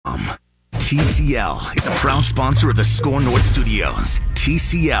TCL is a proud sponsor of the Score North Studios.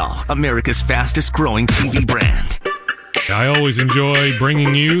 TCL, America's fastest growing TV brand. I always enjoy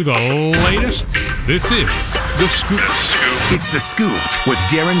bringing you the latest. This is The Scoop. It's The Scoop with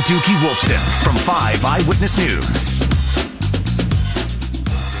Darren Dookie Wolfson from 5 Eyewitness News.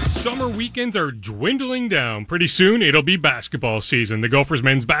 Summer weekends are dwindling down. Pretty soon, it'll be basketball season. The Gophers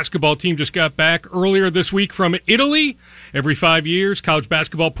men's basketball team just got back earlier this week from Italy. Every 5 years, college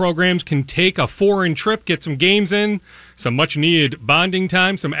basketball programs can take a foreign trip, get some games in, some much-needed bonding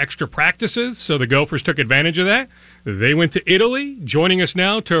time, some extra practices, so the Gophers took advantage of that. They went to Italy. Joining us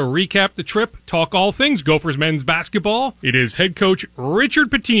now to recap the trip, talk all things Gophers men's basketball, it is head coach Richard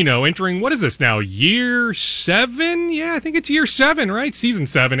Pitino entering, what is this now, year 7? Yeah, I think it's year 7, right? Season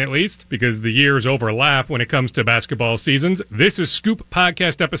 7 at least, because the years overlap when it comes to basketball seasons. This is Scoop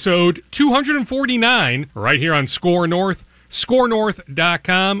Podcast episode 249, right here on Score North.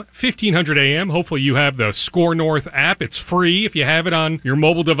 ScoreNorth.com, 1500 AM. Hopefully you have the Score North app. It's free. If you have it on your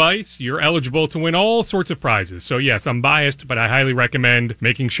mobile device, you're eligible to win all sorts of prizes. So yes, I'm biased, but I highly recommend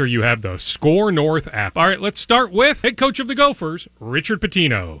making sure you have the Score North app. All right, let's start with head coach of the Gophers, Richard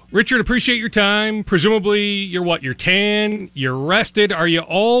Pitino. Richard, appreciate your time. Presumably you're tan, you're rested. Are you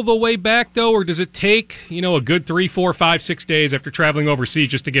all the way back though, or does it take, a good 3, 4, 5, 6 days after traveling overseas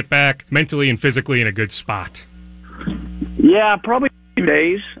just to get back mentally and physically in a good spot? Yeah, probably 2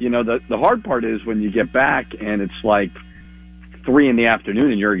 days. The hard part is when you get back and it's like 3 in the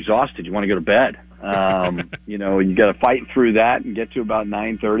afternoon and you're exhausted. You want to go to bed. You got to fight through that and get to about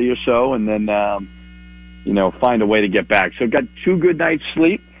 9:30 or so, and then find a way to get back. So got 2 good nights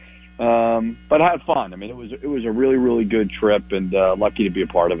sleep, but I had fun. I mean, it was a really, really good trip, and lucky to be a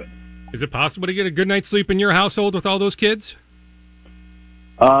part of it. Is it possible to get a good night's sleep in your household with all those kids?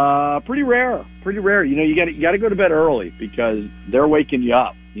 Pretty rare. You got to go to bed early because they're waking you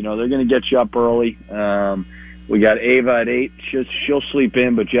up. They're going to get you up early. We got Ava at 8. She'll sleep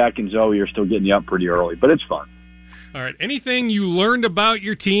in, but Jack and Zoe are still getting you up pretty early. But it's fun. All right. Anything you learned about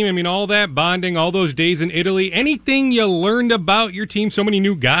your team? I mean, all that bonding, all those days in Italy. Anything you learned about your team? So many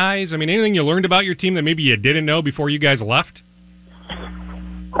new guys. I mean, anything you learned about your team that maybe you didn't know before you guys left?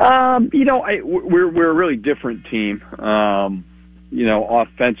 We're a really different team.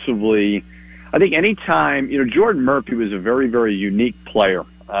 Offensively, I think anytime, Jordan Murphy was a very, very unique player.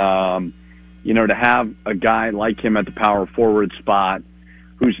 To have a guy like him at the power forward spot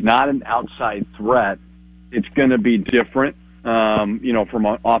who's not an outside threat, it's going to be different, from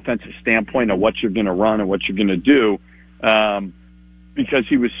an offensive standpoint of what you're going to run and what you're going to do, because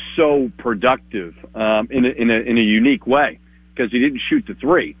he was so productive in a unique way because he didn't shoot the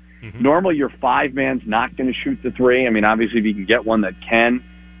 3. Mm-hmm. Normally, your 5-man's not going to shoot the 3. I mean, obviously, if you can get one that can,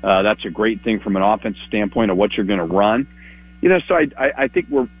 that's a great thing from an offensive standpoint of what you're going to run. So I think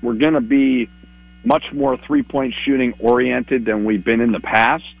we're going to be much more 3-point shooting oriented than we've been in the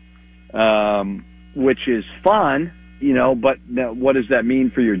past, which is fun, but what does that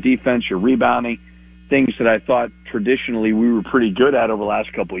mean for your defense, your rebounding, things that I thought traditionally we were pretty good at over the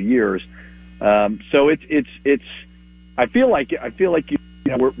last couple of years. So it's I feel like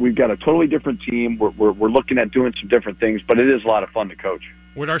we've got a totally different team. We're looking at doing some different things, but it is a lot of fun to coach.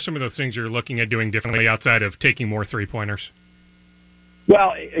 What are some of those things you're looking at doing differently outside of taking more 3-pointers?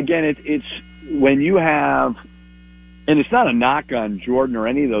 Well, again, it's when you have, and it's not a knock on Jordan or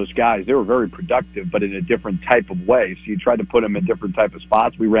any of those guys. They were very productive, but in a different type of way. So you tried to put them in different type of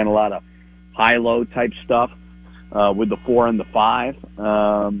spots. We ran a lot of high-low type stuff with the 4 and the 5.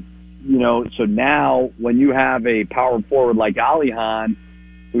 So now when you have a power forward like Alihan,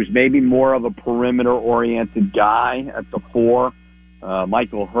 who's maybe more of a perimeter-oriented guy at the 4.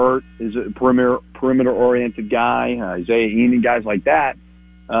 Michael Hurt is a perimeter-oriented guy. Isaiah Enan, guys like that.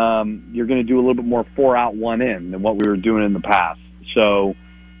 You're going to do a little bit more 4-out, 1-in than what we were doing in the past. So,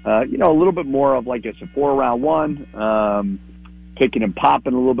 a little bit more of like it's a 4-around 1, picking and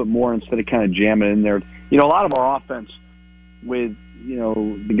popping a little bit more instead of kind of jamming in there. A lot of our offense with,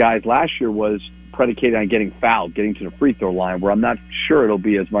 the guys last year was predicated on getting fouled, getting to the free throw line, where I'm not sure it'll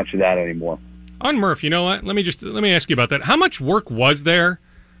be as much of that anymore. On Murph, you know what? Let me ask you about that. How much work was there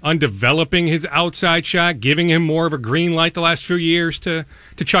on developing his outside shot, giving him more of a green light the last few years to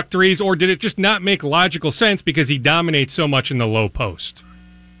chuck threes, or did it just not make logical sense because he dominates so much in the low post?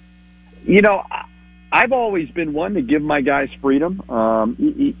 I've always been one to give my guys freedom,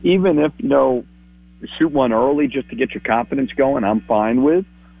 even if, shoot one early just to get your confidence going, I'm fine with.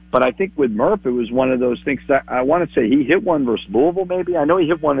 But I think with Murph, it was one of those things that I want to say he hit one versus Louisville, maybe. I know he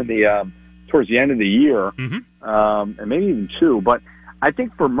hit one in the towards the end of the year, and maybe even 2. But I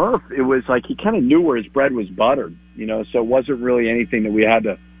think for Murph, it was like he kind of knew where his bread was buttered, so it wasn't really anything that we had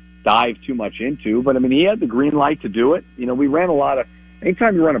to dive too much into. But, I mean, he had the green light to do it. We ran a lot of –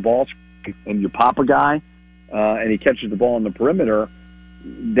 anytime you run a ball screen and you pop a guy and he catches the ball on the perimeter,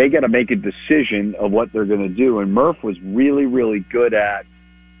 they got to make a decision of what they're going to do. And Murph was really, really good at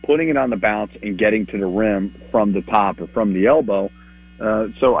putting it on the bounce and getting to the rim from the top or from the elbow.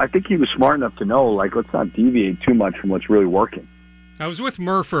 So I think he was smart enough to know, let's not deviate too much from what's really working. I was with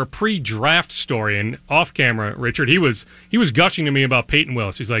Murph for a pre-draft story, and off camera, Richard, he was gushing to me about Peyton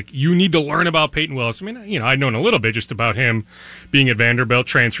Willis. He's like, you need to learn about Peyton Willis. I mean, I'd known a little bit just about him being at Vanderbilt,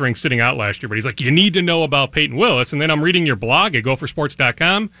 transferring, sitting out last year, but he's like, you need to know about Peyton Willis. And then I'm reading your blog at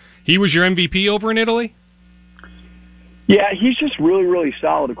gophersports.com. He was your MVP over in Italy? Yeah, he's just really, really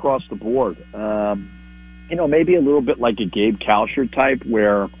solid across the board. Maybe a little bit like a Gabe Kalsher type,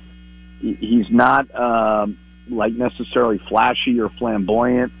 where he's not necessarily flashy or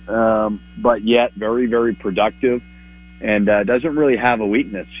flamboyant, but yet very, very productive, and doesn't really have a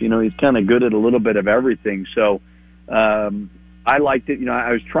weakness. He's kind of good at a little bit of everything. So I liked it.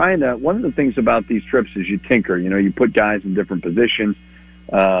 I was trying to. One of the things about these trips is you tinker. You put guys in different positions,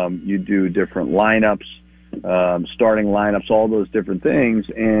 you do different lineups. Starting lineups, all those different things.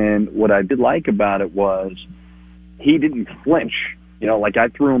 And what I did like about it was he didn't flinch. I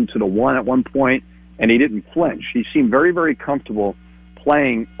threw him to the one at one point, and he didn't flinch. He seemed very, very comfortable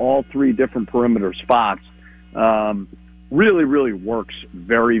playing all three different perimeter spots. Really, really works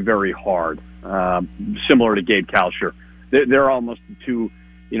very, very hard, similar to Gabe Kalsher. They're almost the two,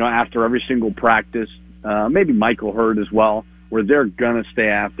 after every single practice, maybe Michael Hurd as well, where they're going to stay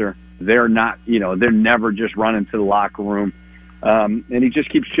after. They're not, they're never just running to the locker room. And he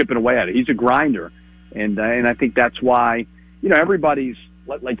just keeps chipping away at it. He's a grinder. And I think that's why, everybody's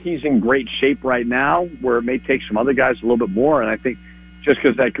he's in great shape right now, where it may take some other guys a little bit more. And I think just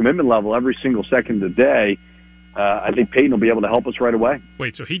because that commitment level every single second of the day, I think Peyton will be able to help us right away.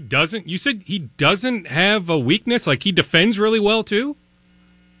 Wait, so you said he doesn't have a weakness? He defends really well too?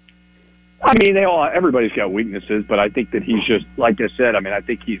 I mean, everybody's got weaknesses, but I think that he's just, like I said, I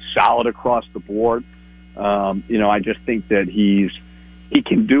think he's solid across the board. I just think that he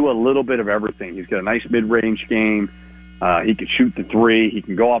can do a little bit of everything. He's got a nice mid-range game. He can shoot the three. He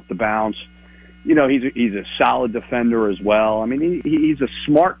can go off the bounce. He's a solid defender as well. I mean, he's a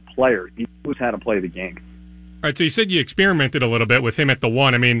smart player. He knows how to play the game. All right, so you said you experimented a little bit with him at the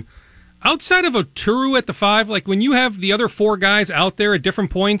one. I mean, outside of Oturu at the five, when you have the other four guys out there at different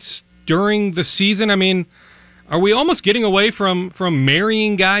points during the season, I mean, are we almost getting away from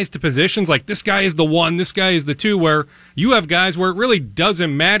marrying guys to positions like this guy is the one, this guy is the two, where you have guys where it really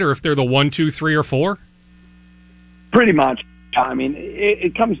doesn't matter if they're the 1, 2, 3, or 4? Pretty much. I mean,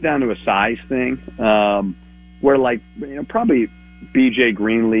 it comes down to a size thing, where probably BJ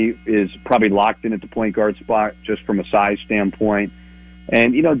Greenlee is probably locked in at the point guard spot just from a size standpoint.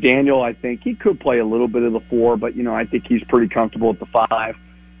 And, Daniel, I think he could play a little bit of the 4, but, I think he's pretty comfortable at the 5.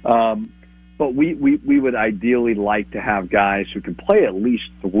 But we would ideally like to have guys who can play at least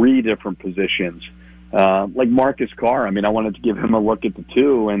 3 different positions. Like Marcus Carr. I mean, I wanted to give him a look at the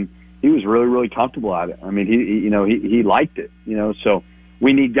 2, and he was really, really comfortable at it. I mean, he liked it, so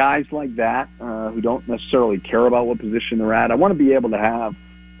we need guys like that, who don't necessarily care about what position they're at. I want to be able to have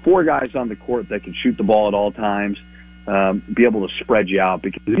 4 guys on the court that can shoot the ball at all times, be able to spread you out,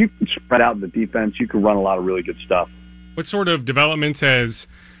 because if you can spread out the defense, you can run a lot of really good stuff. What sort of developments has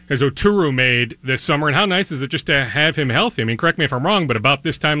Oturu made this summer, and how nice is it just to have him healthy? I mean, correct me if I'm wrong, but about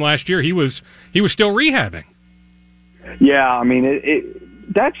this time last year, he was still rehabbing. Yeah, I mean,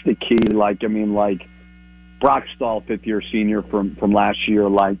 that's the key. Brock Stahl, 5th-year senior from last year,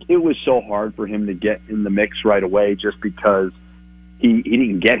 it was so hard for him to get in the mix right away just because he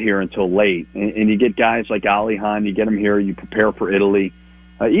didn't get here until late. And you get guys like Alihan, you get him here, you prepare for Italy.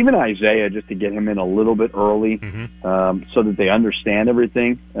 Even Isaiah, just to get him in a little bit early, so that they understand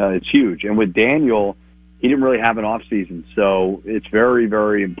everything, it's huge. And with Daniel, he didn't really have an off season, so it's very,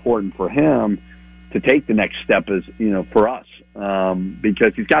 very important for him to take the next step for us,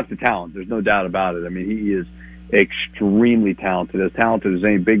 because he's got the talent. There's no doubt about it. I mean, he is extremely talented as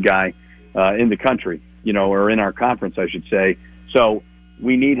any big guy in the country, or in our conference, I should say. So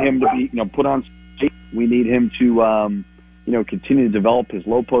we need him to be, put on. We need him to. Continue to develop his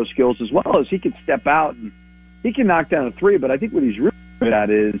low post skills, as well as he can step out and he can knock down a 3. But I think what he's really good at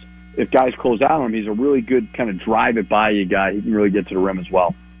is if guys close out on him, he's a really good kind of drive it by you guy. He can really get to the rim as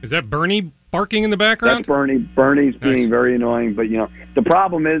well. Is that Bernie barking in the background? That's Bernie. Bernie's being very annoying. But, the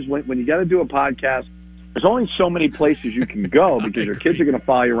problem is when you got to do a podcast, there's only so many places you can go because your kids are going to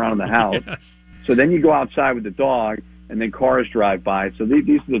follow you around the house. Yes. So then you go outside with the dog, and then cars drive by. So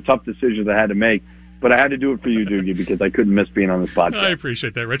these are the tough decisions I had to make. but I had to do it for you, Doogie, because I couldn't miss being on this podcast. I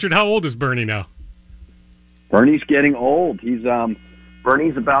appreciate that, Richard. How old is Bernie now? Bernie's getting old.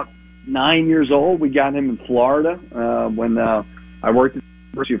 Bernie's about 9 years old. We got him in Florida when I worked at the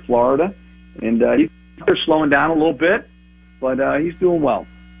University of Florida, and he's slowing down a little bit, but he's doing well.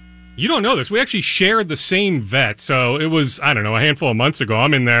 You don't know this. We actually shared the same vet. So it was, I don't know, a handful of months ago.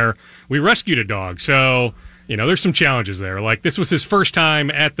 I'm in there. We rescued a dog. So, there's some challenges there. Like, this was his first time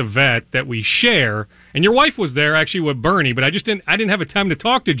at the vet that we share. And your wife was there actually with Bernie, but I didn't have a time to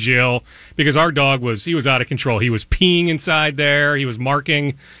talk to Jill because our dog was out of control. He was peeing inside there. He was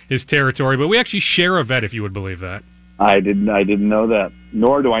marking his territory. But we actually share a vet, if you would believe that. I didn't know that.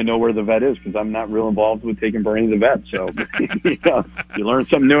 Nor do I know where the vet is because I'm not real involved with taking Bernie to the vet. So you learn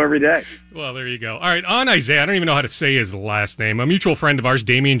something new every day. Well, there you go. All right, on Isaiah, I don't even know how to say his last name. A mutual friend of ours,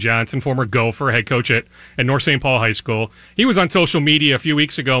 Damian Johnson, former Gopher, head coach at North St. Paul High School. He was on social media a few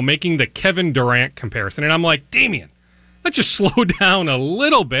weeks ago making the Kevin Durant comparison. And I'm like, Damian, let's just slow down a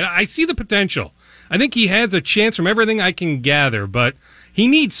little bit. I see the potential. I think he has a chance from everything I can gather, but he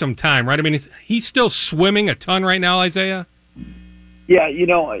needs some time, right? I mean, he's still swimming a ton right now, Isaiah. Yeah,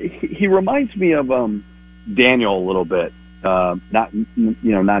 he reminds me of Daniel a little bit. Not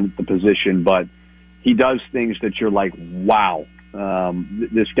at the position, but he does things that you're like, wow,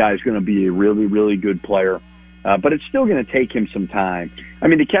 this guy's going to be a really, really good player. But it's still going to take him some time. I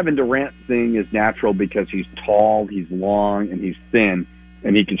mean, the Kevin Durant thing is natural because he's tall, he's long, and he's thin,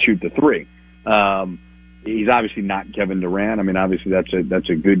 and he can shoot the three. He's obviously not Kevin Durant. I mean, obviously that's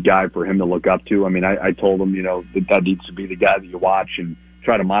a good guy for him to look up to. I mean, I told him, that needs to be the guy that you watch and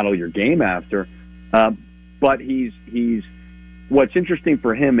try to model your game after. But he's what's interesting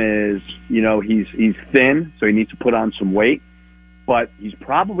for him is, he's thin, so he needs to put on some weight. But he's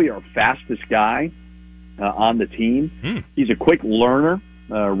probably our fastest guy on the team. He's a quick learner,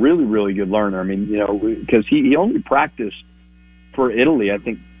 really, really good learner. I mean, because he only practiced for Italy, I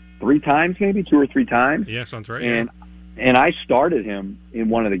think, 3 times, maybe 2 or 3 times. Yeah, sounds right. And I started him in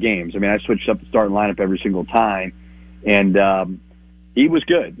one of the games. I mean, I switched up the starting lineup every single time, and he was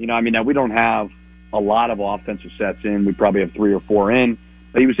good. Now we don't have a lot of offensive sets in. We probably have 3 or 4 in,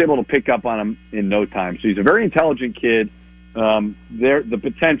 but he was able to pick up on them in no time. So he's a very intelligent kid. The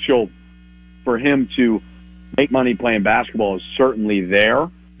potential for him to make money playing basketball is certainly there,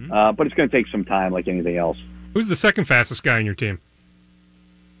 but it's going to take some time, like anything else. Who's the second fastest guy on your team?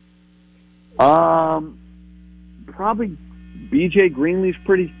 Probably B.J. Greenlee's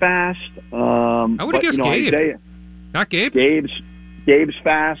pretty fast. I would have guessed Gabe. Isaiah, not Gabe. Gabe's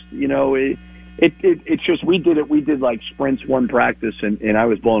fast. It's just we did like sprints one practice, and I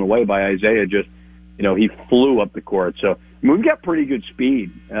was blown away by Isaiah. Just he flew up the court. So we've got pretty good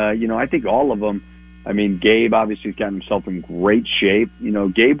speed. I think all of them. I mean, Gabe obviously has gotten himself in great shape.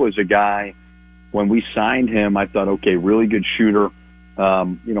 Gabe was a guy when we signed him. I thought, okay, really good shooter.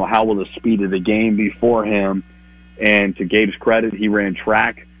 How will the speed of the game be for him? And to Gabe's credit, he ran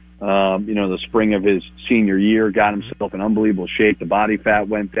track, the spring of his senior year, got himself in unbelievable shape. The body fat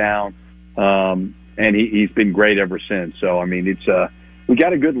went down, and he's been great ever since. So, I mean, we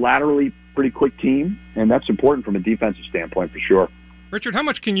got a good laterally pretty quick team, and that's important from a defensive standpoint for sure. Richard, how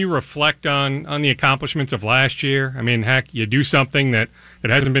much can you reflect on the accomplishments of last year? I mean, heck, you do something that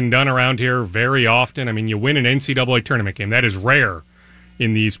hasn't been done around here very often. I mean, you win an NCAA tournament game. That is rare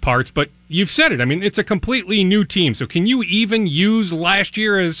in these parts, but you've said it. I mean, it's a completely new team. So can you even use last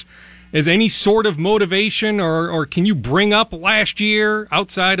year as any sort of motivation, or can you bring up last year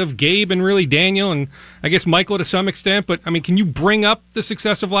outside of Gabe and really Daniel and I guess Michael to some extent? But I mean, can you bring up the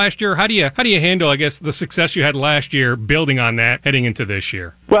success of last year? How do you handle, I guess, the success you had last year, building on that heading into this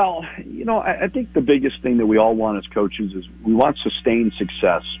year? Well, I think the biggest thing that we all want as coaches is we want sustained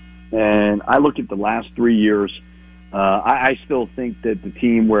success. And I look at the last 3 years. I still think that the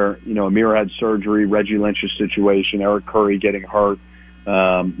team where, Amir had surgery, Reggie Lynch's situation, Eric Curry getting hurt,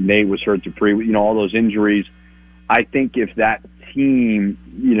 Nate was hurt to all those injuries. I think if that team,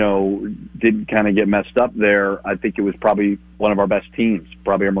 didn't kind of get messed up there, I think it was probably one of our best teams,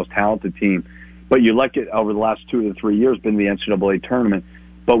 probably our most talented team. But you look at over the last 2 to 3 years, been the NCAA tournament.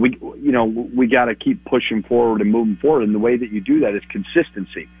 But we got to keep pushing forward and moving forward. And the way that you do that is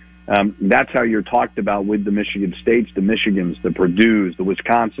consistency. That's how you're talked about with the Michigan States, the Michigans, the Purdues, the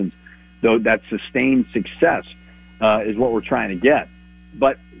Wisconsins. Though that sustained success is what we're trying to get.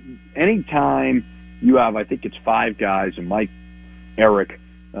 But anytime you have, I think it's 5 guys, and Mike, Eric,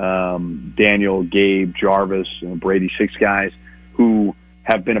 Daniel, Gabe, Jarvis, and Brady, 6 guys who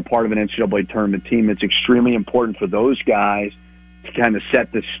have been a part of an NCAA tournament team, it's extremely important for those guys to kind of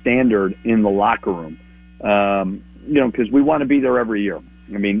set the standard in the locker room. Because we want to be there every year.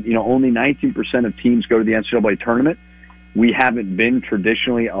 I mean, only 19% of teams go to the NCAA tournament. We haven't been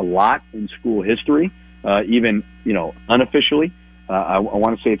traditionally a lot in school history, even, unofficially. I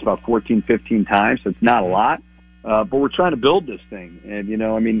want to say it's about 14, 15 times. So it's not a lot, but we're trying to build this thing.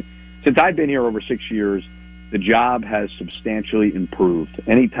 And, since I've been here over 6 years, the job has substantially improved.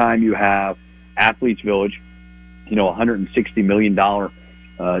 Anytime you have Athletes Village, $160 million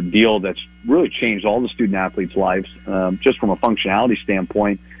deal that's really changed all the student athletes' lives, just from a functionality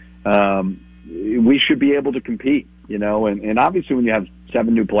standpoint, we should be able to compete, and obviously when you have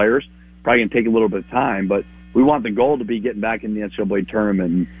 7 new players, probably going to take a little bit of time, but we want the goal to be getting back in the NCAA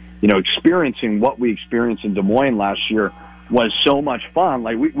tournament and, experiencing what we experienced in Des Moines last year was so much fun.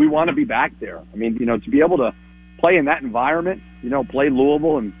 Like we want to be back there. I mean, to be able to play in that environment, play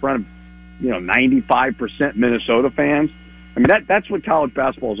Louisville in front of, 95% Minnesota fans. I mean, that's what college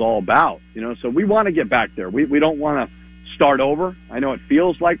basketball is all about, so we want to get back there. We don't want to start over. I know it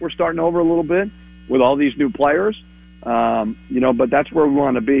feels like we're starting over a little bit with all these new players, but that's where we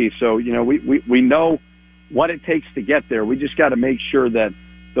want to be. So, we know what it takes to get there. We just got to make sure that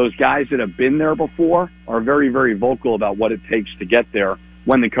those guys that have been there before are very, very vocal about what it takes to get there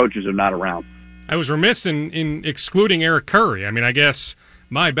when the coaches are not around. I was remiss in excluding Eric Curry. I mean, I guess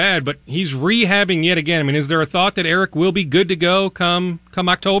my bad, but he's rehabbing yet again. I mean, is there a thought that Eric will be good to go come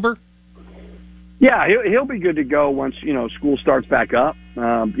October? Yeah, he'll be good to go once, school starts back up.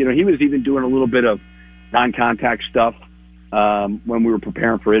 He was even doing a little bit of non-contact stuff when we were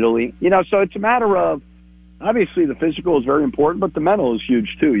preparing for Italy. So it's a matter of, obviously the physical is very important, but the mental is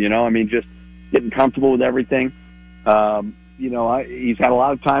huge too, I mean, just getting comfortable with everything. He's had a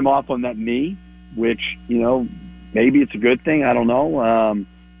lot of time off on that knee, which, maybe it's a good thing. I don't know.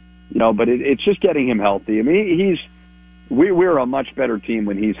 But it's just getting him healthy. I mean, we're a much better team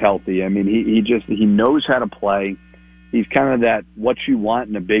when he's healthy. I mean, he knows how to play. He's kind of that what you want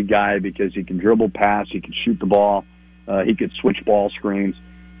in a big guy because he can dribble, pass, he can shoot the ball, he could switch ball screens.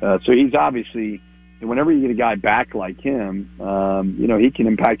 So he's obviously, whenever you get a guy back like him, he can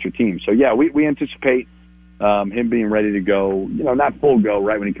impact your team. So yeah, we anticipate him being ready to go. Not full go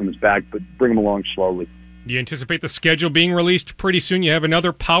right when he comes back, but bring him along slowly. Do you anticipate the schedule being released pretty soon? You have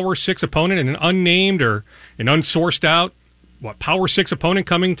another Power 6 opponent and an unnamed or an unsourced out Power 6 opponent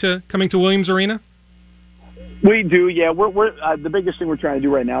coming to Williams Arena? We do, yeah. We're the biggest thing we're trying to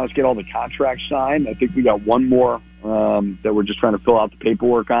do right now is get all the contracts signed. I think we got one more that we're just trying to fill out the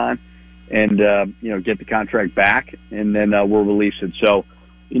paperwork on, and get the contract back, and then we'll release it. So,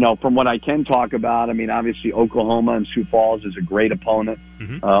 from what I can talk about, I mean, obviously Oklahoma and Sioux Falls is a great opponent.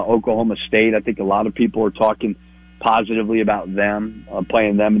 Mm-hmm. Oklahoma State, I think a lot of people are talking positively about them,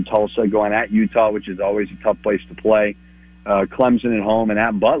 playing them in Tulsa, going at Utah, which is always a tough place to play. Clemson at home and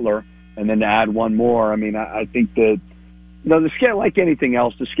at Butler, and then to add one more. I mean, I think that, the schedule, like anything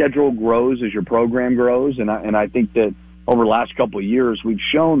else, the schedule grows as your program grows, and I think that over the last couple of years, we've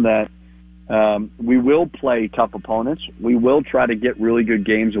shown that we will play tough opponents. We will try to get really good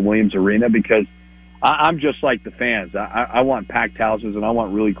games in Williams Arena because I'm just like the fans. I want packed houses and I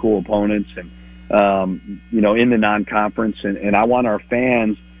want really cool opponents and, in the non-conference. And I want our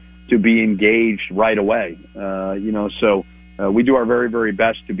fans to be engaged right away. So we do our very, very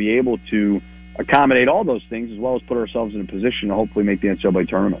best to be able to accommodate all those things as well as put ourselves in a position to hopefully make the NCAA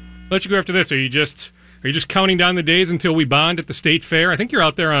tournament. Let you go after this. Are you just counting down the days until we bond at the State Fair? I think you're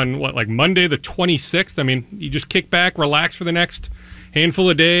out there on, Monday the 26th? I mean, you just kick back, relax for the next handful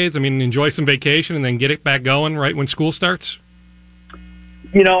of days? I mean, enjoy some vacation and then get it back going right when school starts?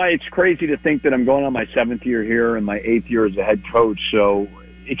 It's crazy to think that I'm going on my 7th year here and my 8th year as a head coach. So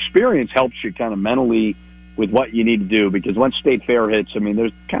experience helps you kind of mentally with what you need to do because once State Fair hits, I mean,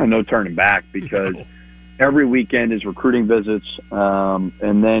 there's kind of no turning back because every weekend is recruiting visits,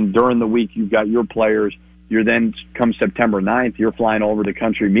 and then during the week you've got your players. You're then, come September 9th, you're flying all over the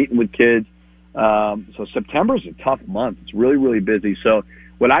country, meeting with kids. So September is a tough month. It's really, really busy. So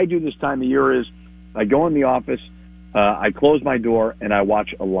what I do this time of year is I go in the office, I close my door, and I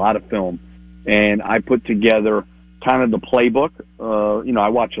watch a lot of film. And I put together kind of the playbook. I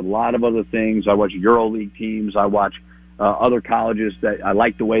watch a lot of other things. I watch EuroLeague teams. I watch other colleges that I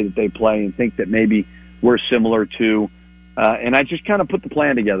like the way that they play and think that maybe we're similar to. And I just kind of put the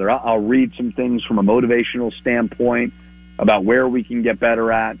plan together. I'll read some things from a motivational standpoint about where we can get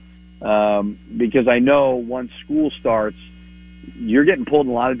better at. Because I know once school starts, you're getting pulled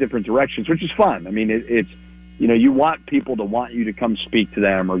in a lot of different directions, which is fun. I mean, it's you want people to want you to come speak to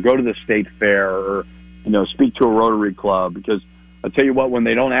them or go to the State Fair or, speak to a Rotary Club. Because I'll tell you what, when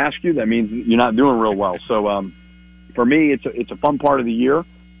they don't ask you, that means you're not doing real well. So for me, it's a fun part of the year.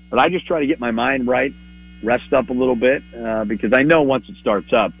 But I just try to get my mind right rest up a little bit, because I know once it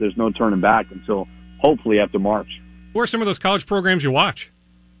starts up, there's no turning back until hopefully after March. Who are some of those college programs you watch?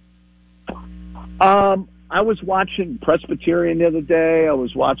 I was watching Presbyterian the other day. I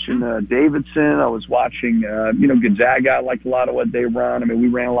was watching Davidson. I was watching, Gonzaga. I liked a lot of what they run. I mean, we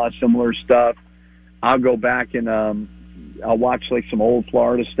ran a lot of similar stuff. I'll go back and I'll watch like some old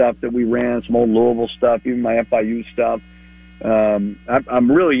Florida stuff that we ran, some old Louisville stuff, even my FIU stuff.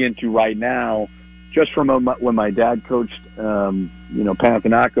 I'm really into right now, just from when my dad coached,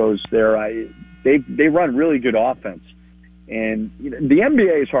 Panathinaikos there, they run really good offense. And the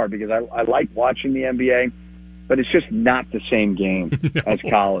NBA is hard because I like watching the NBA, but it's just not the same game as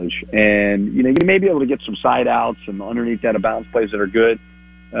college. And, you may be able to get some side outs and underneath that bounce plays that are good.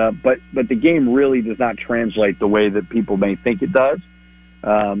 But the game really does not translate the way that people may think it does.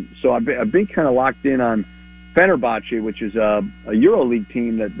 So I've been kind of locked in on Fenerbahce, which is a EuroLeague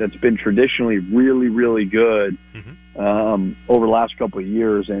team that's been traditionally really, really good over the last couple of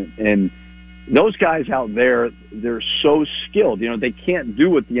years. And those guys out there, they're so skilled. They can't do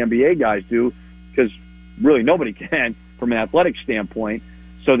what the NBA guys do because really nobody can from an athletic standpoint.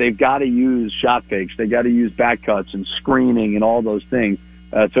 So they've got to use shot fakes. They got to use back cuts and screening and all those things.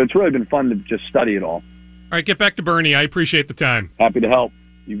 So it's really been fun to just study it all. All right, get back to Bernie. I appreciate the time. Happy to help.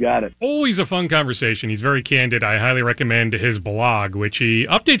 You got it. Always a fun conversation. He's very candid. I highly recommend his blog, which he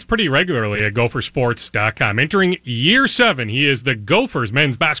updates pretty regularly at gophersports.com. Entering year 7, he is the Gophers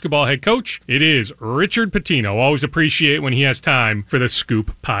men's basketball head coach. It is Richard Pitino. Always appreciate when he has time for the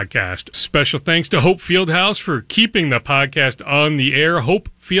Scoop podcast. Special thanks to Hope Fieldhouse for keeping the podcast on the air.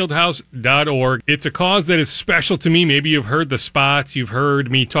 HopeFieldhouse.org. It's a cause that is special to me. Maybe you've heard the spots. You've heard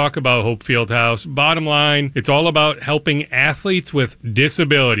me talk about Hope Fieldhouse. Bottom line, it's all about helping athletes with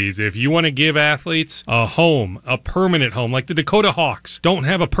disabilities. If you want to give athletes a home, a permanent home, like the Dakota Hawks don't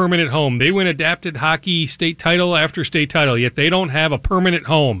have a permanent home. They win adapted hockey state title after state title, yet they don't have a permanent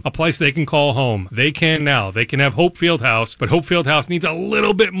home, a place they can call home. They can now. They can have Hope Fieldhouse, but Hope Fieldhouse needs a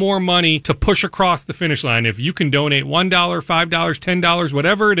little bit more money to push across the finish line. If you can donate $1, $5, $10,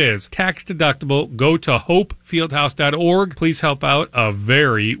 whatever it is, tax deductible, go to hopefieldhouse.org. Please help out a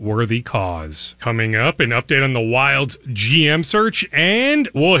very worthy cause. Coming up, an update on the Wild's GM search, and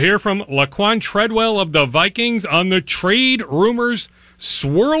we'll hear from Laquan Treadwell of the Vikings on the trade rumors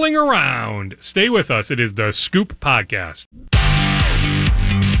swirling around. Stay with us. It is the Scoop Podcast.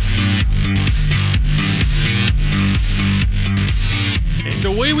 And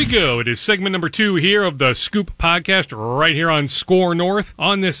away we go. It is segment number 2 here of the Scoop Podcast right here on Score North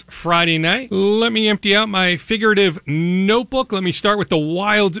on this Friday night. Let me empty out my figurative notebook. Let me start with the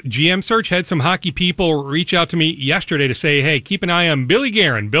Wild's GM search. Had some hockey people reach out to me yesterday to say, hey, keep an eye on Bill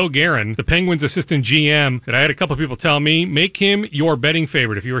Guerin, the Penguins assistant GM, that I had a couple people tell me, make him your betting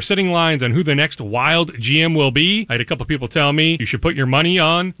favorite. If you were setting lines on who the next Wild GM will be, I had a couple people tell me you should put your money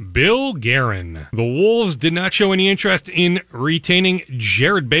on Bill Guerin. The Wolves did not show any interest in retaining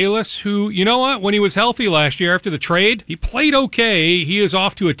Jared Bayless, who, you know what, when he was healthy last year after the trade, he played okay. He is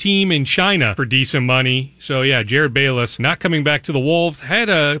off to a team in China for decent money. So yeah, Jared Bayless not coming back to the Wolves. Had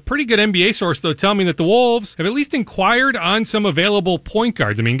a pretty good NBA source, though, tell me that the Wolves have at least inquired on some available point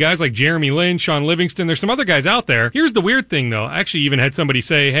guards. I mean, guys like Jeremy Lin, Sean Livingston, there's some other guys out there. Here's the weird thing, though. I actually even had somebody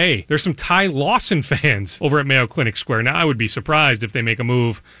say, hey, there's some Ty Lawson fans over at Mayo Clinic Square. Now, I would be surprised if they make a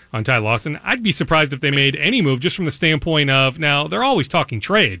move on Ty Lawson. I'd be surprised if they made any move just from the standpoint of, now, they're always talking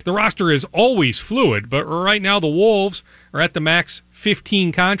trade. The roster is always fluid, but right now the Wolves are at the max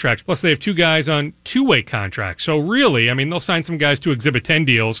 15 contracts. Plus, they have 2 guys on 2-way contracts. So really, I mean, they'll sign some guys to Exhibit 10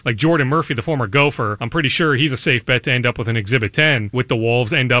 deals, like Jordan Murphy, the former Gopher. I'm pretty sure he's a safe bet to end up with an Exhibit 10 with the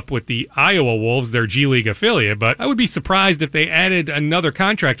Wolves, end up with the Iowa Wolves, their G League affiliate. But I would be surprised if they added another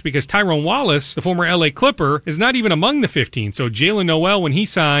contract because Tyrone Wallace, the former LA Clipper, is not even among the 15. So Jalen Noel, when he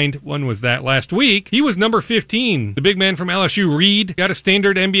signed, when was that, last week, he was number 15. The big man from LSU, Reed, got a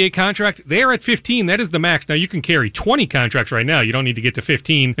standard NBA contract. They are at 15. That is the max. Now, you can carry 20 contracts right now. You don't need to get to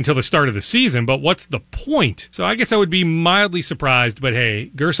 15 until the start of the season, but what's the point? So I guess I would be mildly surprised, but hey,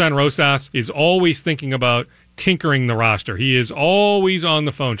 Gerson Rosas is always thinking about tinkering the roster. He is always on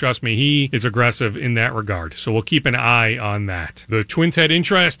the phone. Trust me, he is aggressive in that regard. So we'll keep an eye on that. The Twins had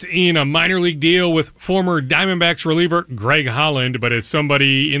interest in a minor league deal with former Diamondbacks reliever Greg Holland, but as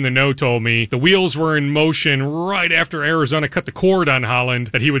somebody in the know told me, the wheels were in motion right after Arizona cut the cord on Holland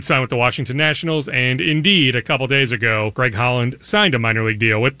that he would sign with the Washington Nationals, and indeed, a couple days ago, Greg Holland signed a minor league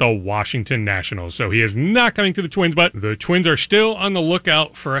deal with the Washington Nationals. So he is not coming to the Twins, but the Twins are still on the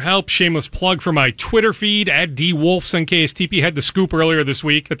lookout for help. Shameless plug for my Twitter feed, at Brad D. Wolfs on KSTP had the scoop earlier this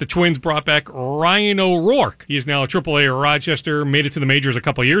week that the Twins brought back Ryan O'Rourke. He is now a AAA Rochester, made it to the majors a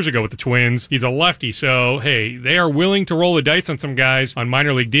couple years ago with the Twins. He's a lefty, so, hey, they are willing to roll the dice on some guys on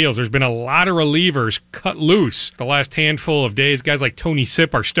minor league deals. There's been a lot of relievers cut loose the last handful of days. Guys like Tony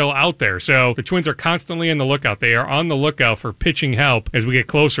Sipp are still out there, so the Twins are constantly on the lookout. They are on the lookout for pitching help as we get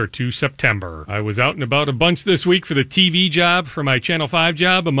closer to September. I was out and about a bunch this week for the TV job, for my Channel 5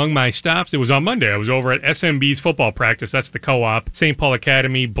 job. Among my stops, it was on Monday. I was over at SMB's football practice. That's the co-op. St. Paul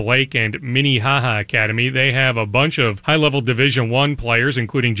Academy, Blake, and Minnehaha Academy. They have a bunch of high-level Division I players,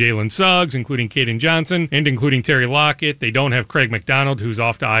 including Jalen Suggs, including Caden Johnson, and including Terry Lockett. They don't have Craig McDonald, who's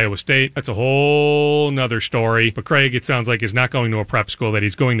off to Iowa State. That's a whole nother story. But Craig, it sounds like, is not going to a prep school, that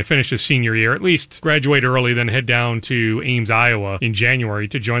he's going to finish his senior year, at least graduate early, then head down to Ames, Iowa in January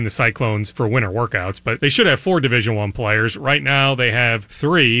to join the Cyclones for winter workouts. But they should have 4 Division I players. Right now, they have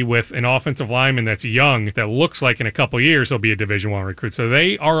 3 with an offensive lineman that's young that looks like in a couple years he'll be a Division I recruit. So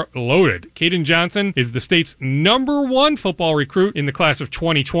they are loaded. Caden Johnson is the state's #1 football recruit in the class of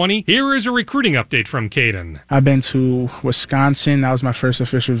 2020. Here is a recruiting update from Caden. I've been to Wisconsin. That was my first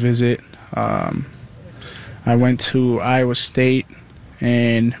official visit. I went to Iowa State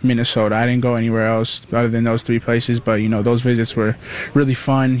and Minnesota. I didn't go anywhere else other than those 3 places, but, those visits were really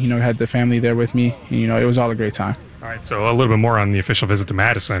fun. I had the family there with me, and, it was all a great time. All right, so a little bit more on the official visit to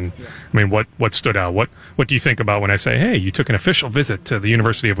Madison. I mean, what stood out? What do you think about when I say, hey, you took an official visit to the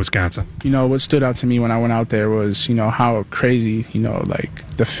University of Wisconsin? What stood out to me when I went out there was, how crazy,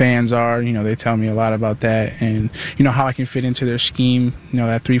 the fans are. They tell me a lot about that, and, how I can fit into their scheme,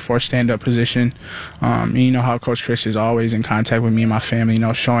 that 3-4 stand-up position. And how Coach Chris is always in contact with me and my family,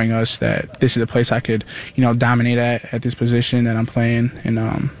 showing us that this is the place I could, dominate at this position that I'm playing.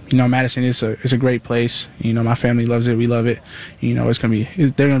 And, Madison is a great place. My family loves it. We love it.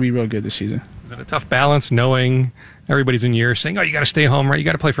 They're gonna be real good this season. Is it a tough balance knowing everybody's in your ear saying, oh, you got to stay home, right? You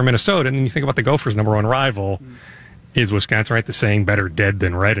got to play for Minnesota, and then you think about the Gophers' #1 rival is Wisconsin, right? The saying better dead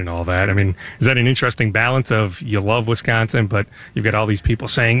than red and all that. I mean, is that an interesting balance of you love Wisconsin, but you've got all these people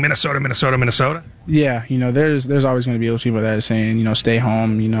saying Minnesota, Minnesota, Minnesota? Yeah, there's always going to be those people that are saying, stay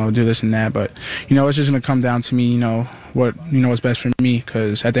home, do this and that. But, it's just going to come down to me, what's best for me,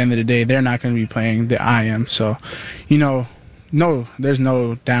 because at the end of the day, they're not going to be playing the I am. So, no, there's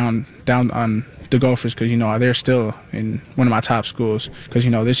no down on the Gophers, because, they're still in one of my top schools, because,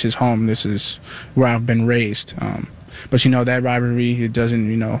 this is home. This is where I've been raised. But, that rivalry, it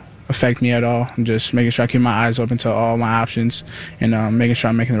doesn't, affect me at all. I'm just making sure I keep my eyes open to all my options and making sure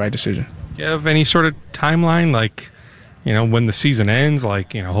I'm making the right decision. Do you have any sort of timeline, like, when the season ends,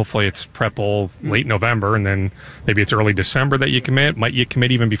 like, hopefully it's prep bowl late November, and then maybe it's early December that you commit? Might you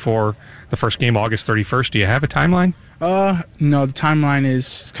commit even before the first game, August 31st? Do you have a timeline? No, the timeline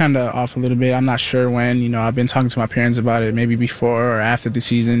is kind of off a little bit. I'm not sure when. I've been talking to my parents about it, maybe before or after the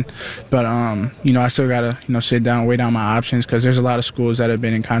season. But, I still got to, sit down, weigh down my options, because there's a lot of schools that have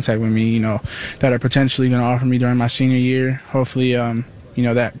been in contact with me, that are potentially going to offer me during my senior year. Hopefully,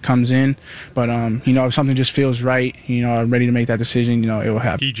 that comes in. But, if something just feels right, I'm ready to make that decision, it will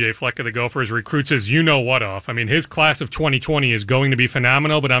happen. PJ Fleck of the Gophers recruits his you-know-what off. I mean, his class of 2020 is going to be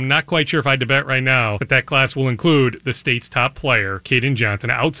phenomenal, but I'm not quite sure if I had to bet right now that class will include the state's top player, Caden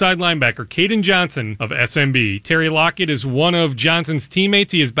Johnson. Outside linebacker, Caden Johnson of SMB. Terry Lockett is one of Johnson's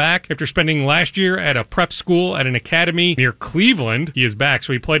teammates. He is back after spending last year at a prep school at an academy near Cleveland. He is back,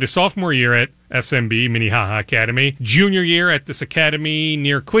 so he played his sophomore year at SMB, Minnehaha Academy. Junior year at this academy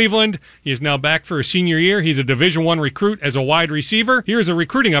near Cleveland. He is now back for his senior year. He's a Division I recruit as a wide receiver. Here's a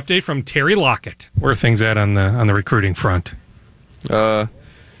recruiting update from Terry Lockett. Where are things at on the recruiting front? We're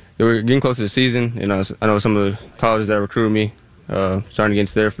getting close to the season. I know some of the colleges that recruit me starting to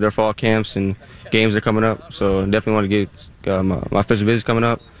get into their fall camps, and games are coming up. So definitely want to get my official visit coming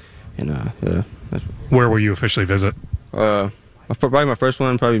up. And where will you officially visit? Probably my first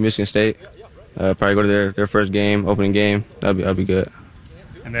one, probably Michigan State. Probably go to their first game, opening game. That'll be good.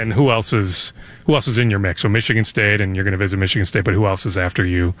 And then who else is in your mix? So Michigan State, and you're going to visit Michigan State, but who else is after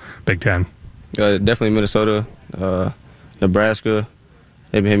you, Big Ten? Definitely Minnesota, Nebraska.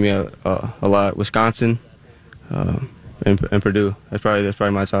 They've been hitting me a lot. Wisconsin, and Purdue. That's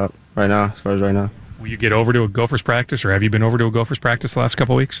probably my top right now, as far as right now. Will you get over to a Gophers practice, or have you been over to a Gophers practice the last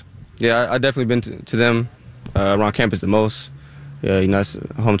couple of weeks? Yeah, I definitely been to them around campus the most. Yeah, it's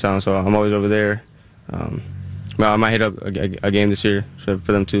hometown, so I'm always over there. I might hit up a game this year for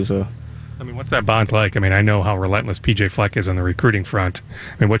them too. So, I mean, what's that bond like? I mean, I know how relentless PJ Fleck is on the recruiting front.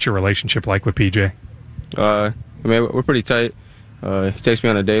 I mean, what's your relationship like with PJ? We're pretty tight. He takes me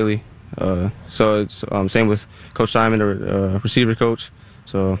on a daily. So it's same with Coach Simon, the receiver coach.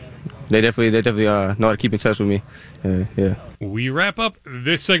 So they definitely know how to keep in touch with me. Yeah. We wrap up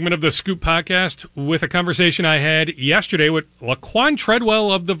this segment of the Scoop podcast with a conversation I had yesterday with Laquan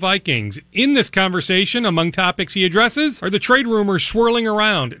Treadwell of the Vikings. In this conversation, among topics he addresses are the trade rumors swirling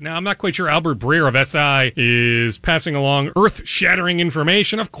around. Now, I'm not quite sure Albert Breer of SI is passing along earth-shattering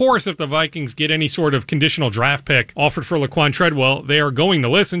information. Of course, if the Vikings get any sort of conditional draft pick offered for Laquan Treadwell, they are going to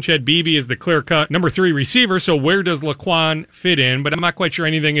listen. Chad Beebe is the clear-cut number 3 receiver, so where does Laquan fit in? But I'm not quite sure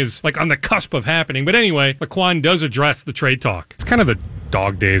anything is on the cusp of happening. But anyway, Laquan does address the trade talk. It's kind of the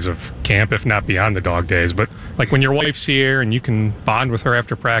dog days of camp, if not beyond the dog days. But when your wife's here and you can bond with her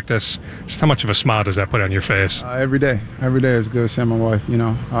after practice, just how much of a smile does that put on your face? Every day is good seeing my wife.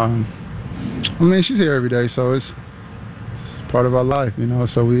 She's here every day, so it's part of our life.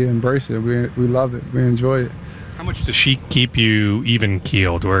 So we embrace it. We love it. We enjoy it. How much does she keep you even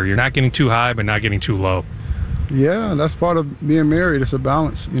keeled, where you're not getting too high but not getting too low? Yeah, that's part of being married. It's a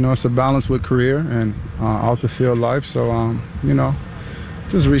balance. It's a balance with career and out the field life. So,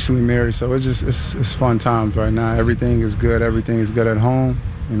 just recently married, so it's fun times right now. Everything is good. Everything is good at home.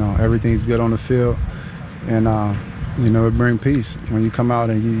 Everything's good on the field, and it brings peace when you come out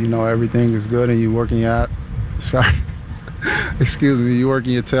and you know everything is good and you working your you're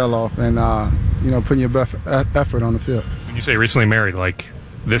working your tail off and putting your best effort on the field. When you say recently married,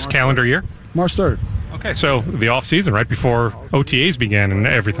 this calendar year? March 3rd. Okay, so the off season, right before OTAs began and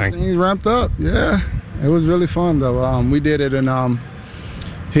everything. Things ramped up, yeah. It was really fun though. We did it in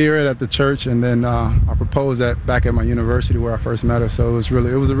here at the church, and then I proposed back at my university where I first met her. So it was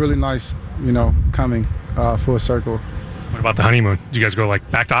a really nice, coming full circle. What about the honeymoon? Did you guys go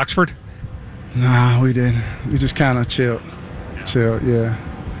back to Oxford? Nah, we didn't. We just kind of chilled, yeah.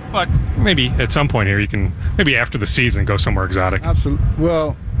 But maybe at some point here you can, maybe after the season, go somewhere exotic. Absolutely.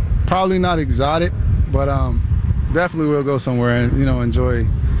 Well, probably not exotic, but definitely we'll go somewhere and enjoy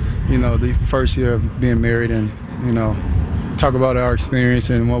the first year of being married and talk about our experience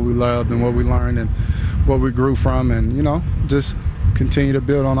and what we loved and what we learned and what we grew from, and just continue to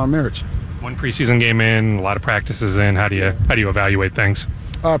build on our marriage. One preseason game in, a lot of practices in. How do you evaluate things?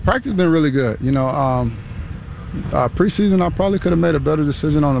 Practice has been really good. Preseason I probably could have made a better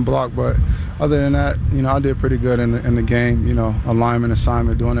decision on the block, but other than that, I did pretty good in the game. Alignment,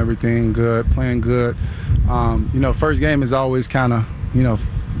 assignment, doing everything good, playing good. First game is always kind of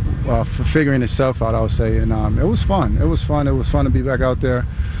for figuring itself out, I would say, and it was fun. It was fun to be back out there.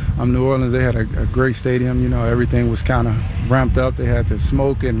 New Orleans, they had a great stadium. Everything was kind of ramped up. They had the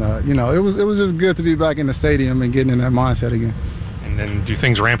smoke, and it was just good to be back in the stadium and getting in that mindset again. And then do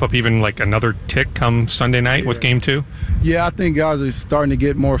things ramp up even another tick come Sunday night with game 2? Yeah, I think guys are starting to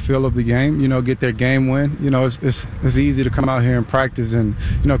get more feel of the game, get their game win. It's easy to come out here and practice and,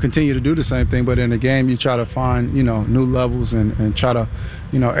 continue to do the same thing. But in the game, you try to find, new levels and try to,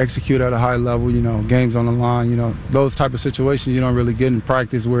 execute at a high level, games on the line, those type of situations you don't really get in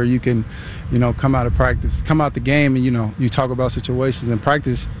practice where you can, come out the game and, you talk about situations in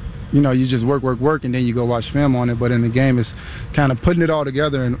practice. You just work, and then you go watch film on it. But in the game, it's kind of putting it all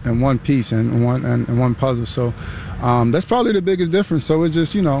together in one piece and one puzzle. So that's probably the biggest difference. So it's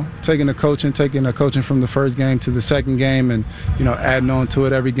just, taking the coaching from the first game to the second game and, adding on to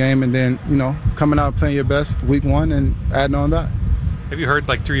it every game. And then, coming out playing your best week 1 and adding on that. Have you heard,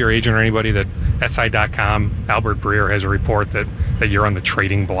 through your agent or anybody, that SI.com, Albert Breer, has a report that you're on the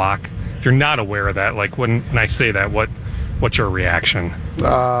trading block? If you're not aware of that, when I say that, what's your reaction?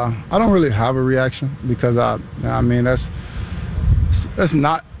 I don't really have a reaction because that's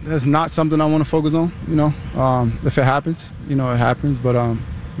not something I want to focus on. If it happens, it happens. But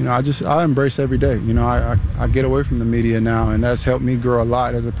I embrace every day. I get away from the media now, and that's helped me grow a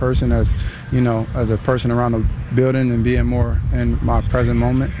lot as a person, as a person around the building and being more in my present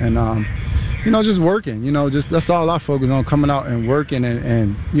moment. And just working. Just that's all I focus on, coming out and working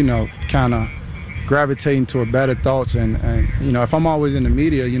and kind of gravitating toward better thoughts and if I'm always in the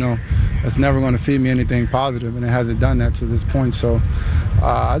media, that's never going to feed me anything positive, and it hasn't done that to this point. So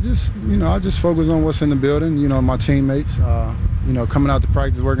I just focus on what's in the building, my teammates, coming out to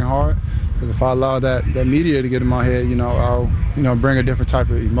practice, working hard, because if I allow that media to get in my head, I'll bring a different type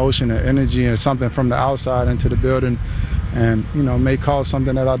of emotion and energy and something from the outside into the building and may cause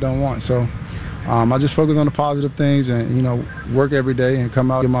something that I don't want. So I just focus on the positive things and, work every day and come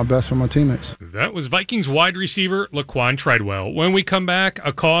out and give my best for my teammates. That was Vikings wide receiver Laquan Treadwell. When we come back,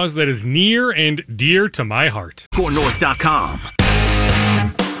 a cause that is near and dear to my heart. ScoreNorth.com.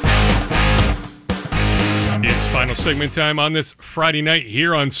 It's Final segment time on this Friday night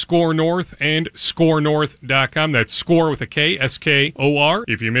here on Score North and ScoreNorth.com. That's Score with a K, S-K-O-R.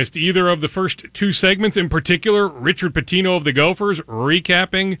 If you missed either of the first two segments, in particular, Richard Pitino of the Gophers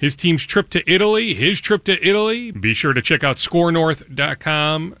recapping his team's trip to Italy, be sure to check out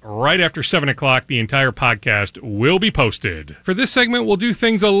ScoreNorth.com. Right after 7 o'clock, the entire podcast will be posted. For this segment, we'll do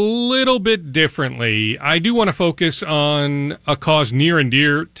things a little bit differently. I do want to focus on a cause near and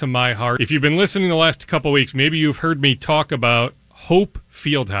dear to my heart. If you've been listening the last couple weeks, maybe you've heard me talk about Hope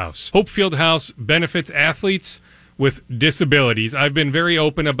Fieldhouse. Hope Fieldhouse benefits athletes with disabilities. I've been very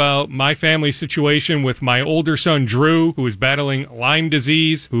open about my family situation with my older son, Drew, who is battling Lyme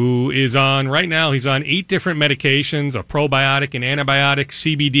disease, who is on, right now, he's on 8 different medications, a probiotic, an antibiotic,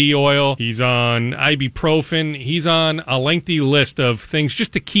 CBD oil. He's on ibuprofen. He's on a lengthy list of things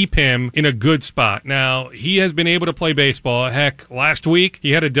just to keep him in a good spot. Now, he has been able to play baseball. Heck, last week,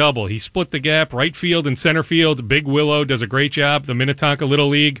 he had a double. He split the gap, right field and center field. Big Willow does a great job, the Minnetonka Little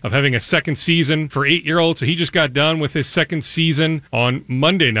League, of having a second season for 8-year-olds. So he just got done with his second season on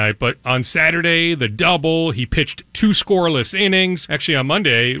Monday night, but on Saturday, the double, he pitched 2 scoreless innings. Actually, on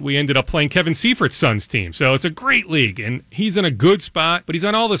Monday, we ended up playing Kevin Seifert's son's team, so it's a great league, and he's in a good spot, but he's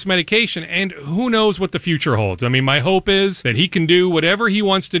on all this medication, and who knows what the future holds. I mean, my hope is that he can do whatever he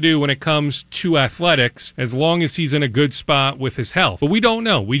wants to do when it comes to athletics, as long as he's in a good spot with his health. But we don't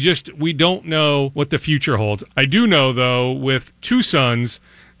know. We don't know what the future holds. I do know, though, with 2 sons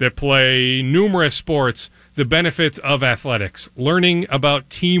that play numerous sports, the benefits of athletics, learning about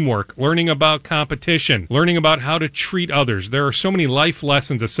teamwork, learning about competition, learning about how to treat others. There are so many life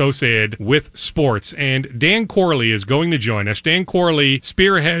lessons associated with sports, and Dan Corley is going to join us. Dan Corley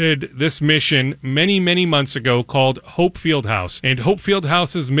spearheaded this mission many, many months ago called Hope Fieldhouse, and Hope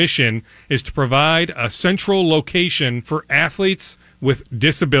Fieldhouse's mission is to provide a central location for athletes with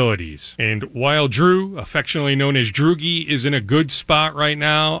disabilities. And while Drew, affectionately known as Droogie, is in a good spot right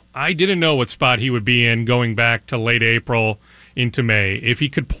now, I didn't know what spot he would be in going back to late April into May if he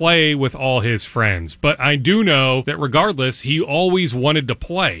could play with all his friends. But I do know that regardless, he always wanted to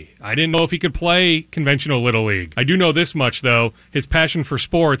play. I didn't know if he could play conventional Little League. I do know this much, though. His passion for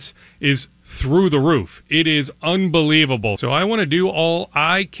sports is through the roof. It is unbelievable. So I want to do all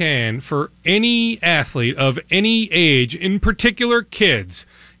I can for any athlete of any age, in particular kids,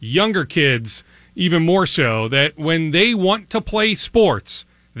 younger kids even more so, that when they want to play sports,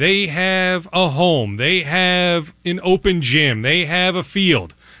 they have a home, they have an open gym, they have a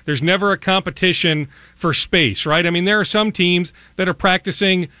field. There's never a competition for space, right? I mean, there are some teams that are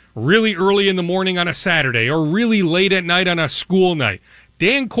practicing really early in the morning on a Saturday or really late at night on a school night.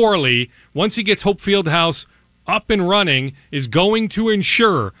 Dan Corley, once he gets Hope Fieldhouse up and running, is going to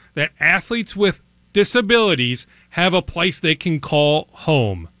ensure that athletes with disabilities have a place they can call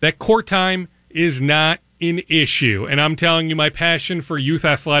home. That court time is not an issue. And I'm telling you, my passion for youth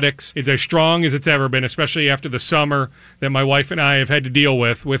athletics is as strong as it's ever been, especially after the summer that my wife and I have had to deal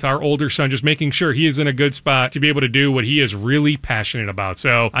with our older son, just making sure he is in a good spot to be able to do what he is really passionate about.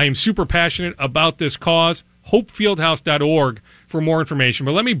 So I am super passionate about this cause. HopeFieldhouse.org for more information.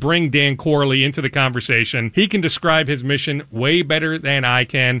 But let me bring Dan Corley into the conversation. He can describe his mission way better than I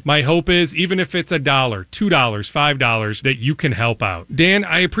can. My hope is, even if it's $1, $2, $5, that you can help out. Dan,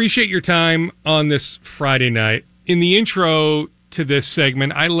 I appreciate your time on this Friday night. In the intro to this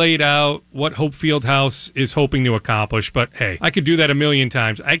segment, I laid out what Hope Fieldhouse is hoping to accomplish, but hey, I could do that a million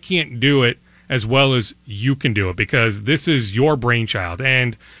times. I can't do it as well as you can do it, because this is your brainchild,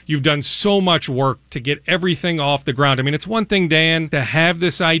 and you've done so much work to get everything off the ground. I mean, it's one thing, Dan, to have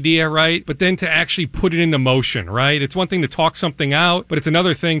this idea, right, but then to actually put it into motion, right? It's one thing to talk something out, but it's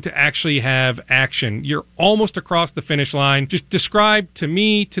another thing to actually have action. You're almost across the finish line. Just describe to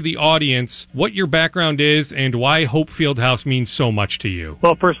me, to the audience, what your background is and why Hope Fieldhouse means so much to you.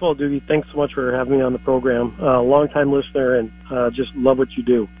 Well, first of all, Doogie, thanks so much for having me on the program. Long-time listener, and just love what you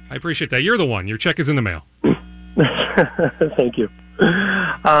do. I appreciate that. You're the one. Your check is in the mail. Thank you.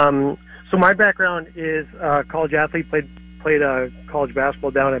 So my background is college athlete. Played college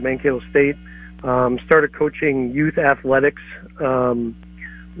basketball down at Mankato State. Started coaching youth athletics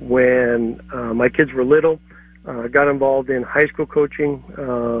when my kids were little. Got involved in high school coaching.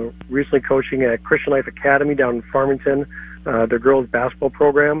 Recently coaching at Christian Life Academy down in Farmington, their girls basketball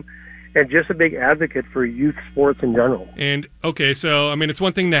program. And just a big advocate for youth sports in general. And, okay, so, I mean, it's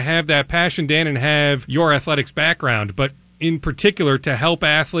one thing to have that passion, Dan, and have your athletics background, but in particular to help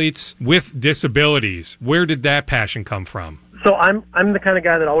athletes with disabilities, where did that passion come from? So I'm the kind of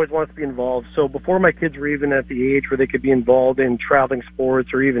guy that always wants to be involved. So before my kids were even at the age where they could be involved in traveling sports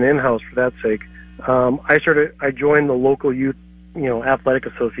or even in-house for that sake, I joined the local youth Athletic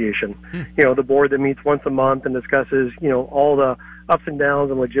Association. The board that meets once a month and discusses, all the ups and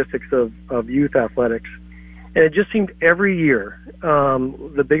downs and logistics of youth athletics. And it just seemed every year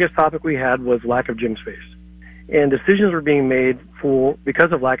the biggest topic we had was lack of gym space. And decisions were being made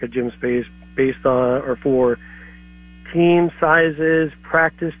because of lack of gym space based on or for team sizes,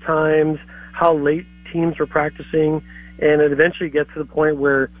 practice times, how late teams were practicing, and it eventually gets to the point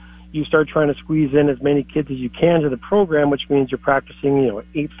where you start trying to squeeze in as many kids as you can to the program, which means you're practicing,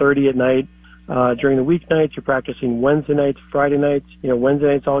 8:30 at night during the weeknights. You're practicing Wednesday nights, Friday nights. Wednesday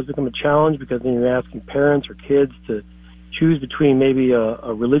nights always become a challenge because then you're asking parents or kids to choose between maybe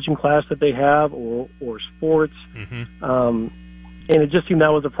a religion class that they have or sports. And it just seemed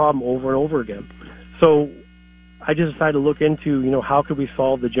that was a problem over and over again. So I just decided to look into, how could we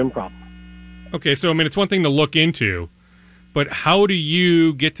solve the gym problem? Okay, so, it's one thing to look into, but how do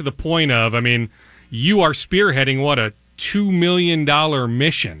you get to the point of, you are spearheading, a $2 million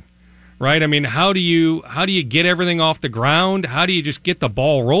mission, right? How do you get everything off the ground? How do you just get the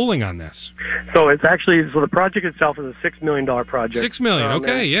ball rolling on this? So it's actually, the project itself is a $6 million project. $6 million,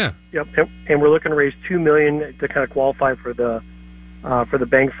 okay, yeah. Yep, and we're looking to raise $2 million to kind of qualify for the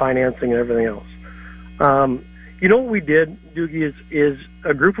bank financing and everything else. What we did, Doogie, is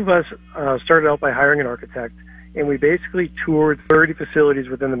a group of us started out by hiring an architect, and we basically toured 30 facilities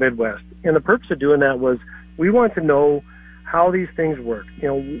within the Midwest. And the purpose of doing that was we wanted to know how these things work.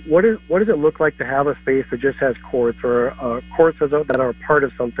 What does it look like to have a space that just has courts or courts that are a part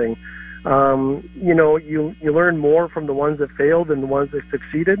of something? You learn more from the ones that failed than the ones that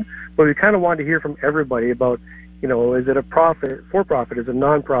succeeded, but we kind of wanted to hear from everybody about, is it a for-profit, is it a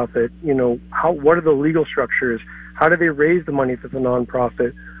non-profit? What are the legal structures? How do they raise the money if it's a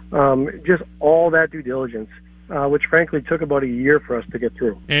non-profit? Just all that due diligence, which frankly took about a year for us to get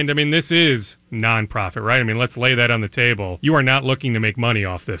through. And this is non-profit, right? Let's lay that on the table. You are not looking to make money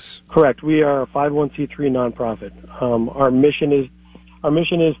off this. Correct. We are a 501c3 non-profit. Our mission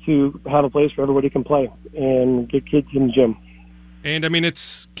is to have a place where everybody can play and get kids in the gym. And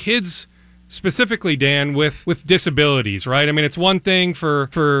it's kids specifically, Dan, with disabilities, right? It's one thing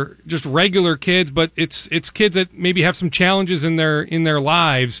for just regular kids, but it's kids that maybe have some challenges in their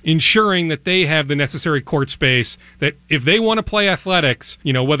lives, ensuring that they have the necessary court space, that if they want to play athletics,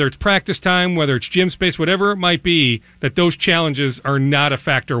 whether it's practice time, whether it's gym space, whatever it might be, that those challenges are not a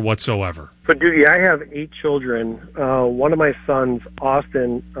factor whatsoever. So, Doogie, I have 8 children. One of my sons,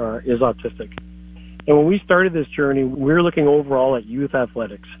 Austin, is autistic. And when we started this journey, we were looking overall at youth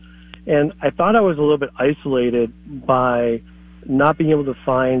athletics. And I thought I was a little bit isolated by not being able to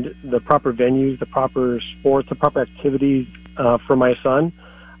find the proper venues, the proper sports, the proper activities for my son.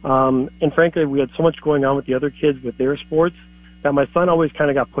 And frankly, we had so much going on with the other kids with their sports that my son always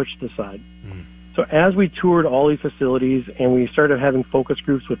kind of got pushed aside. So as we toured all these facilities and we started having focus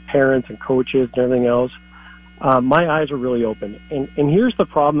groups with parents and coaches and everything else, my eyes were really open. And here's the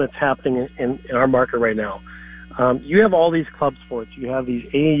problem that's happening in our market right now. You have all these club sports. You have these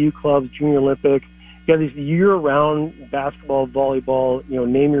AAU clubs, Junior Olympic. You have these year-round basketball, volleyball,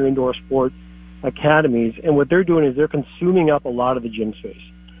 name your indoor sport academies. And what they're doing is they're consuming up a lot of the gym space.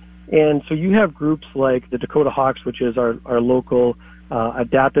 And so you have groups like the Dakota Hawks, which is our local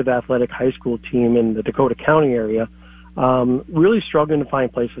adaptive athletic high school team in the Dakota County area, really struggling to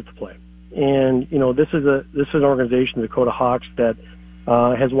find places to play. And, this is an organization, the Dakota Hawks, that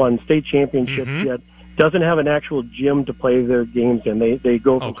has won state championships yet doesn't have an actual gym to play their games in. They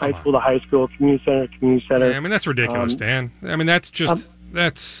go from high school to high school, community center to community center. Yeah, that's ridiculous, Dan. That's just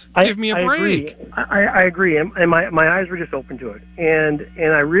give me a break. I agree, and my eyes were just open to it, and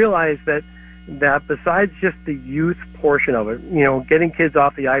I realized that besides just the youth portion of it, getting kids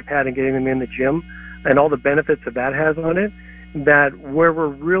off the iPad and getting them in the gym, and all the benefits that has on it, that where we're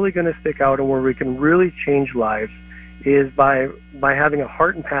really going to stick out and where we can really change lives is by having a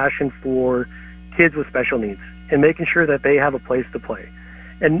heart and passion for kids with special needs and making sure that they have a place to play,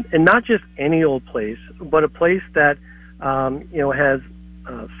 and not just any old place, but a place that has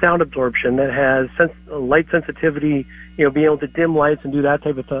sound absorption, that has light sensitivity, being able to dim lights and do that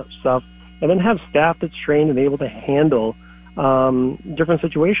type of stuff, and then have staff that's trained and able to handle different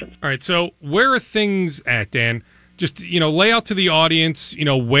situations. All right, so where are things at, Dan? Just lay out to the audience,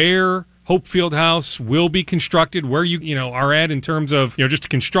 where Hope Fieldhouse will be constructed, where you are at in terms of just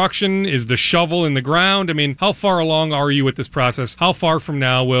construction. Is the shovel in the ground? How far along are you with this process? How far from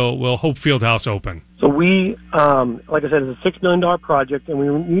now will Hope Fieldhouse open? So we, like I said, it's a $6 million project, and we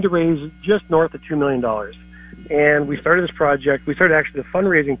need to raise just north of $2 million. And we started this project. We started actually the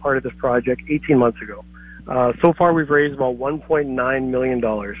fundraising part of this project 18 months ago. So far, we've raised about $1.9 million,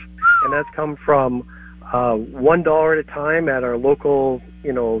 and that's come from $1 at a time at our local,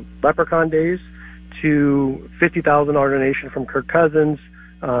 Leprechaun Days, to $50,000 donation from Kirk Cousins,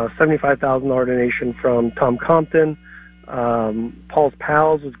 $75,000 donation from Tom Compton. Paul's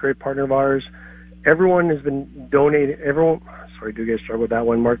Pals is a great partner of ours. Everyone has been donating. Sorry, do you guys struggle with that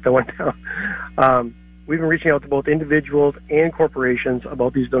one? Mark that one down. We've been reaching out to both individuals and corporations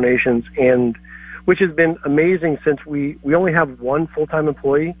about these donations, and which has been amazing since we only have one full-time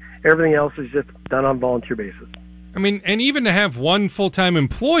employee. Everything else is just done on volunteer basis. I mean, and even to have one full-time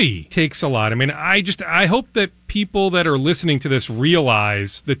employee takes a lot. I mean, I hope that people that are listening to this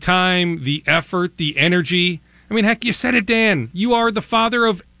realize the time, the effort, the energy. I mean, heck, you said it, Dan. You are the father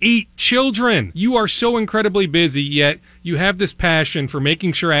of 8 children. You are so incredibly busy, yet you have this passion for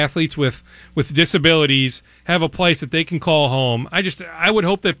making sure athletes with disabilities have a place that they can call home. I would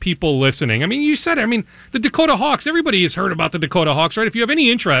hope that people listening, I mean, you said it. I mean, the Dakota Hawks, everybody has heard about the Dakota Hawks, right? If you have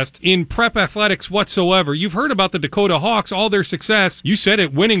any interest in prep athletics whatsoever, you've heard about the Dakota Hawks, all their success. You said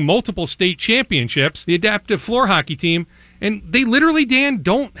it, winning multiple state championships, the adaptive floor hockey team. And they literally, Dan,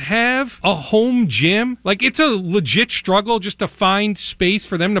 don't have a home gym. Like, it's a legit struggle just to find space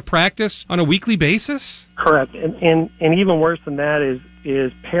for them to practice on a weekly basis? Correct. And even worse than that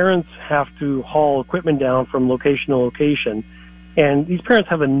is parents have to haul equipment down from location to location. And these parents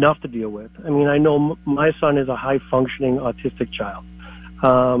have enough to deal with. I mean, I know my son is a high-functioning autistic child.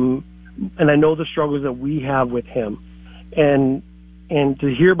 And I know the struggles that we have with him. And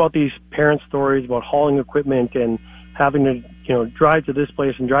to hear about these parent stories about hauling equipment and having to, drive to this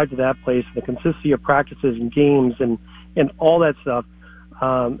place and drive to that place, and the consistency of practices and games and all that stuff.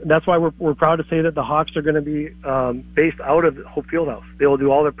 That's why we're proud to say that the Hawks are going to be based out of Hope Fieldhouse. They will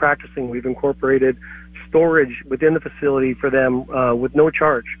do all their practicing. We've incorporated storage within the facility for them with no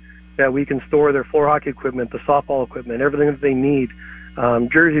charge, that we can store their floor hockey equipment, the softball equipment, everything that they need,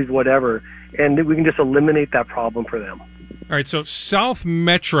 jerseys, whatever, and we can just eliminate that problem for them. All right, so South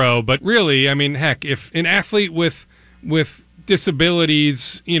Metro, but really, I mean, heck, if an athlete with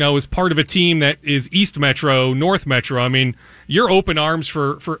disabilities, is part of a team that is East Metro, North Metro, I mean, you're open arms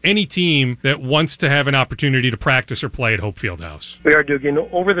for any team that wants to have an opportunity to practice or play at Hope Fieldhouse. We are doing.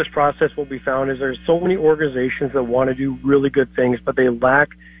 Over this process, what we found is there's so many organizations that want to do really good things, but they lack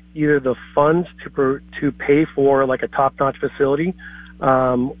either the funds to pay for like a top-notch facility,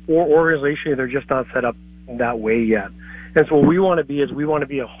 or organizationally they're just not set up that way yet. And so what we want to be is we want to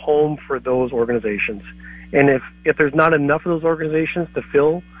be a home for those organizations. And if there's not enough of those organizations to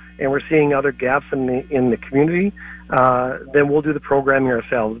fill, and we're seeing other gaps in the community, then we'll do the programming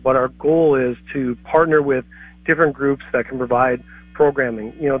ourselves. But our goal is to partner with different groups that can provide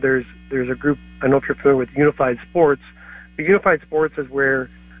programming. There's a group, I don't know if you're familiar with Unified Sports. The Unified Sports is where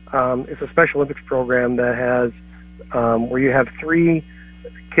it's a Special Olympics program that has where you have 3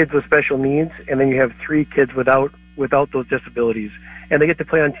 kids with special needs, and then you have 3 kids without those disabilities, and they get to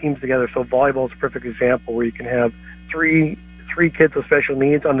play on teams together. So volleyball is a perfect example where you can have three kids with special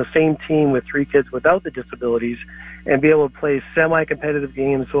needs on the same team with 3 kids without the disabilities, and be able to play semi-competitive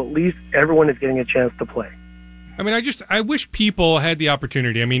games, so at least everyone is getting a chance to play. I mean, I wish people had the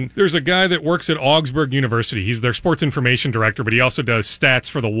opportunity. I mean, there's a guy that works at Augsburg University. He's their sports information director, but he also does stats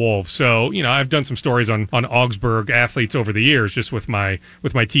for the Wolves. So, I've done some stories on Augsburg athletes over the years just with my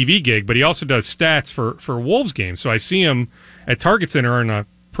TV gig, but he also does stats for Wolves games. So I see him at Target Center on a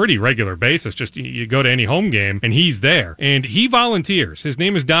pretty regular basis. Just you go to any home game and he's there, and he volunteers. His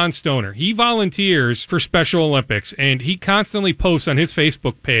name is Don Stoner. He volunteers for Special Olympics, and he constantly posts on his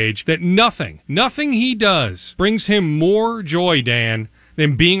Facebook page that nothing he does brings him more joy, Dan,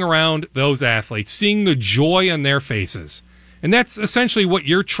 than being around those athletes, seeing the joy on their faces. And that's essentially what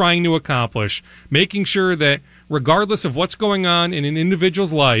you're trying to accomplish, making sure that regardless of what's going on in an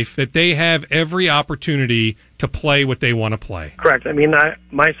individual's life, that they have every opportunity to play what they want to play. Correct. I mean,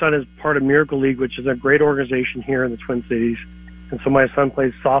 my son is part of Miracle League, which is a great organization here in the Twin Cities. And so my son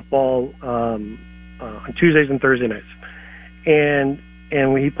plays softball on Tuesdays and Thursday nights. And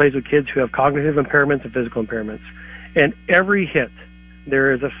when he plays with kids who have cognitive impairments and physical impairments. And every hit,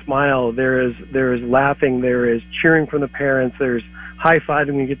 there is a smile, there is laughing, there is cheering from the parents, there's high-fiving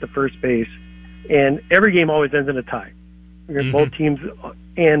when you get to first base. And every game always ends in a tie. Both teams,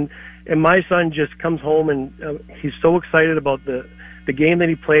 and my son just comes home and he's so excited about the game that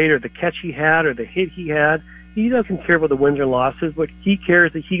he played, or the catch he had, or the hit he had. He doesn't care about the wins or losses, but he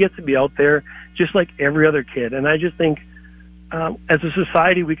cares that he gets to be out there just like every other kid. And I just think, as a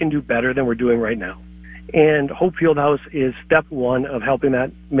society, we can do better than we're doing right now. And Hope Fieldhouse is step one of helping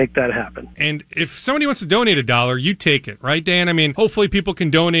make that happen. And if somebody wants to donate $1, you take it, right, Dan? I mean, hopefully people can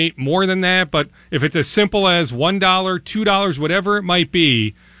donate more than that, but if it's as simple as $1, $2, whatever it might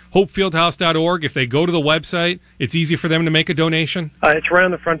be, hopefieldhouse.org. If they go to the website, it's easy for them to make a donation? It's right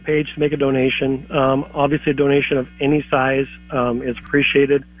on the front page to make a donation. Obviously, a donation of any size is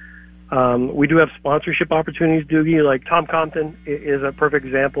appreciated. We do have sponsorship opportunities, Doogie. Like Tom Compton is a perfect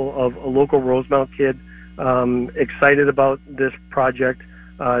example of a local Rosemount kid excited about this project,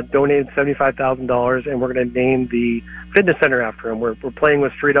 donated $75,000, and we're going to name the fitness center after him. We're playing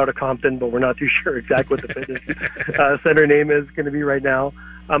with Street Out of Compton, but we're not too sure exactly what the fitness center name is going to be right now.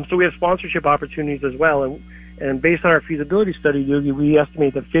 So we have sponsorship opportunities as well, and based on our feasibility study, Doogie, we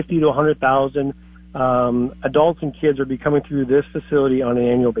estimate that 50 to 100,000 adults and kids are be coming through this facility on an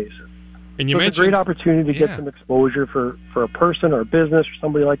annual basis. And you so mentioned it's a great opportunity to get some exposure for a person or a business or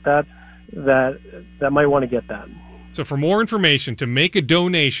somebody like that might want to get that. So for more information, to make a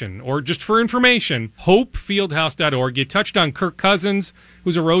donation, or just for information, hopefieldhouse.org. You touched on Kirk Cousins,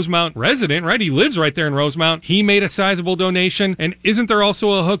 who's a Rosemount resident, right? He lives right there in Rosemount. He made a sizable donation. And isn't there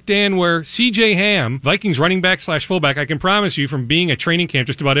also a hook, Dan, where C.J. Ham, Vikings running back / fullback, I can promise you from being at training camp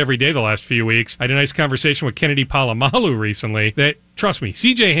just about every day the last few weeks, I had a nice conversation with Kennedy Palamalu recently that, trust me,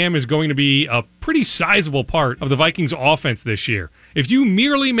 C.J. Ham is going to be a pretty sizable part of the Vikings offense this year. If you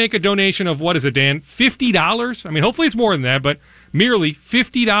merely make a donation of, what is it, Dan, $50? I mean, hopefully it's more than that, but merely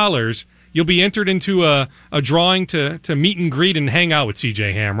 $50, you'll be entered into a drawing to meet and greet and hang out with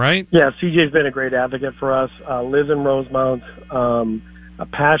C.J. Ham, right? Yeah, C.J.'s been a great advocate for us, lives in Rosemount,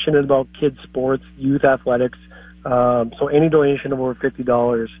 passionate about kids' sports, youth athletics. So any donation of over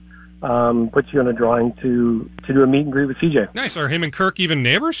 $50 puts you in a drawing to do a meet and greet with C.J. Nice. Are him and Kirk even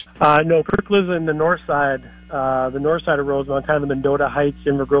neighbors? No, Kirk lives in the north side of Rosemount, kind of the Mendota Heights,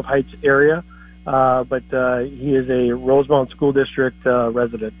 Inver Grove Heights area. But he is a Rosemount School District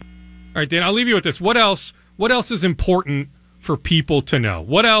resident. All right, Dan, I'll leave you with this. What else is important for people to know?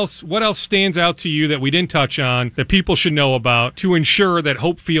 What else stands out to you that we didn't touch on that people should know about to ensure that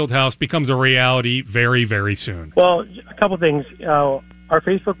Hope Fieldhouse becomes a reality very, very soon? Well, a couple things. Our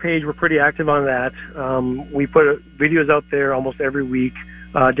Facebook page, we're pretty active on that. We put videos out there almost every week,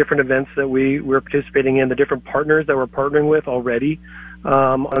 different events that we're participating in, the different partners that we're partnering with already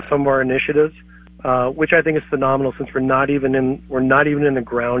on some of our initiatives. Which I think is phenomenal since we're not even in the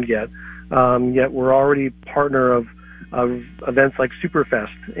ground yet. Yet we're already partner of events like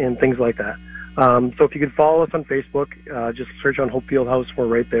Superfest and things like that. So if you could follow us on Facebook, just search on Hope Fieldhouse. We're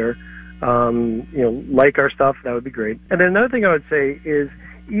right there. Like our stuff, that would be great. And then another thing I would say is,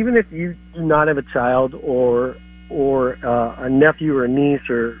 even if you do not have a child or a nephew or a niece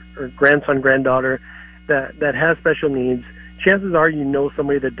or grandson, granddaughter that has special needs, chances are you know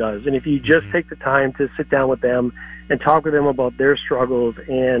somebody that does. And if you just take the time to sit down with them and talk with them about their struggles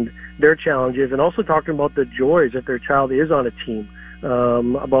and their challenges, and also talk to them about the joys if their child is on a team,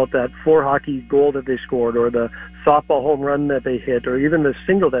 about that floor hockey goal that they scored or the softball home run that they hit or even the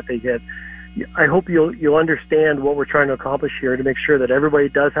single that they hit, I hope you'll understand what we're trying to accomplish here to make sure that everybody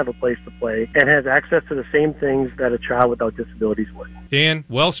does have a place to play and has access to the same things that a child without disabilities would. Dan,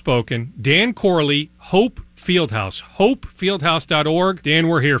 well spoken. Dan Corley, Hope Fieldhouse, hopefieldhouse.org. Dan,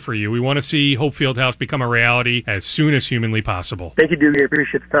 we're here for you. We want to see Hope Fieldhouse become a reality as soon as humanly possible. Thank you, Doogie. I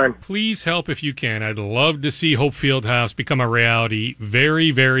appreciate the time. Please help if you can. I'd love to see Hope Fieldhouse become a reality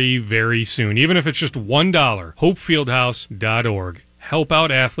very, very, very soon, even if it's just $1. hopefieldhouse.org. Help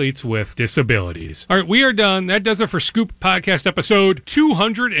out athletes with disabilities. All right, we are done. That does it for Scoop Podcast episode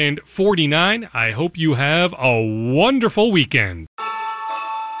 249. I hope you have a wonderful weekend.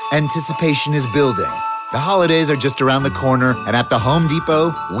 Anticipation is building. The holidays are just around the corner, and at the Home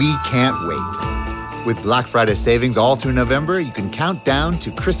Depot, we can't wait. With Black Friday savings all through November, you can count down to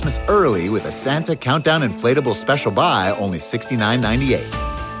Christmas early with a Santa Countdown Inflatable Special Buy, only $69.98.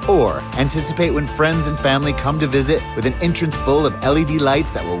 Or anticipate when friends and family come to visit with an entrance full of LED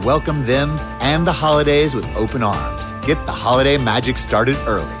lights that will welcome them and the holidays with open arms. Get the holiday magic started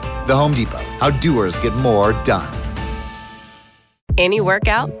early. The Home Depot. How doers get more done. Any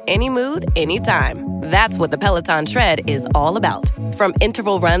workout, any mood, anytime. That's what the Peloton Tread is all about. From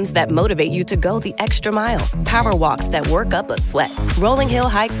interval runs that motivate you to go the extra mile, power walks that work up a sweat, rolling hill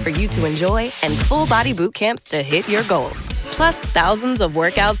hikes for you to enjoy, and full-body boot camps to hit your goals. Plus, thousands of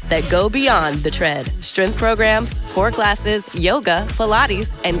workouts that go beyond the tread. Strength programs, core classes, yoga,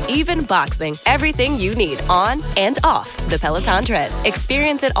 Pilates, and even boxing. Everything you need on and off the Peloton Tread.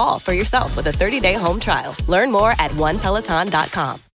 Experience it all for yourself with a 30-day home trial. Learn more at onepeloton.com.